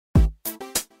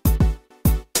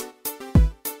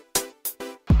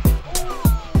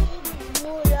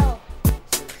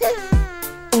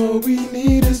we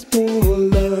need is more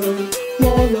love,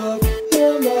 more love,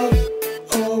 more love.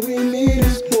 All we need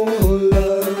is more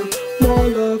love, more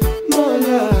love, more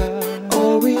love.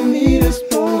 All we need is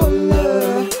more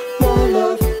love, more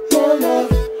love, more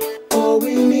love. All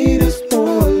we need is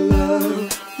more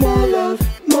love, more love,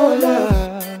 more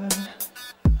love.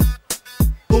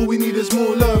 All we need is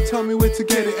more love, tell me where to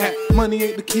get it at. Money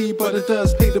ain't the key, but it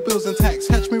does pay the bills and tax.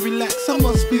 Catch me relax, I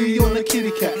must be on a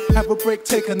kitty cat. Have a break,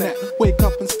 take a nap, wake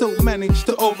up and still manage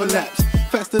the overlaps.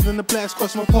 Faster than the blast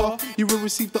cross my path, you will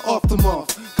receive the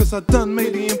aftermath. Cause I done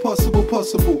made the impossible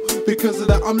possible. Because of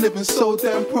that I'm living so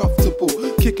damn profitable.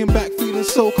 Kicking back, feeling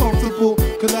so comfortable.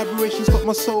 Collaboration's got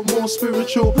my soul more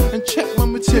spiritual. And check my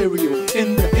material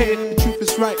in the head, the truth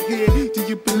is right here. Do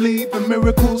you believe in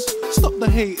miracles? Stop the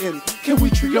hating, can we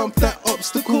triumph that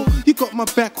obstacle? You got my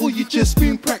back or you just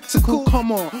being practical?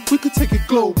 Come on, we could take it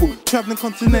global, traveling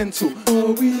continental.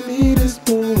 All we need is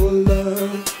more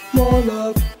love, more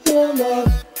love, more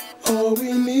love. All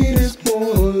we need is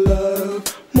more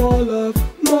love, more love,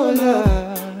 more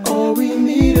love. All we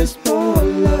need is more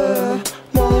love,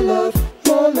 more love,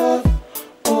 more love.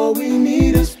 All we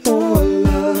need is more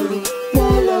love,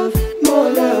 more love, more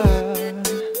love.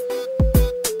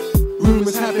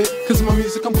 Rumors have it, cause my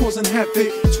music I'm causing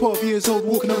havoc. 12 years old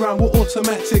walking around with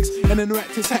automatics. An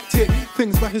interactive tactic,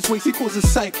 things by his waist he causes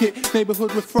psychic.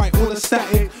 Neighborhood with fright, all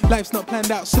ecstatic. Life's not planned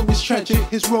out so it's tragic.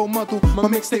 His role model, my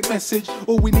mixtape message.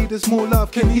 All we need is more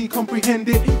love, can he comprehend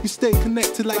it? We stay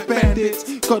connected like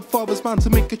bandits. Godfather's bound to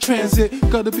make a transit.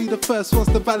 Gotta be the first ones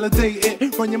to validate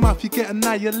it. Run your mouth, you get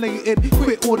annihilated.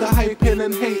 Quit all the hyping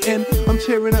and hating. I'm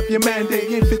cheering up your mandate,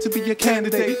 you ain't fit to be your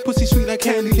candidate. Pussy sweet like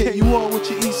candy cane, you are what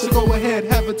you eat, so go ahead,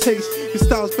 have a taste. Your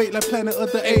style's baked like Planet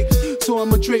of the Apes, so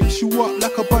I'ma drape you up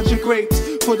like a bunch of grapes.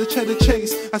 For the cheddar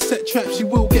chase, I set traps, you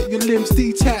will get your limbs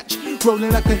detached.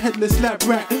 Rolling like a headless lab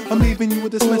rat, I'm leaving you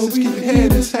with this message, keep your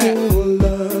head intact. More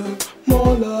love,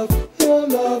 more love, more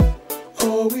love.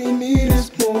 All we need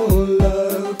is more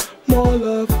love, more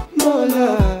love, more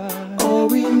love. All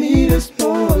we need is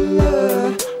more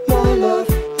love, more love,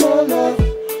 more love.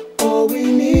 All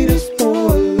we need is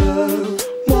more love,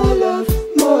 more love,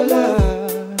 more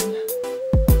love.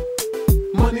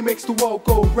 Money makes the world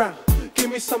go round. Give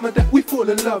me some of that, we fall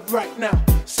in love right now.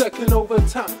 Circling over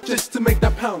time, just to make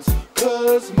that pounds.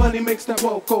 Cause money makes that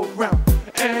world go round.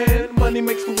 And money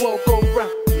makes the world go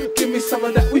round. Give me some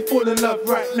of that, we fall in love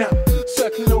right now.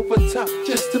 Circling over time,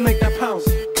 just to make that pounds.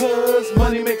 Cause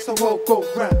money makes the world go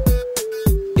round.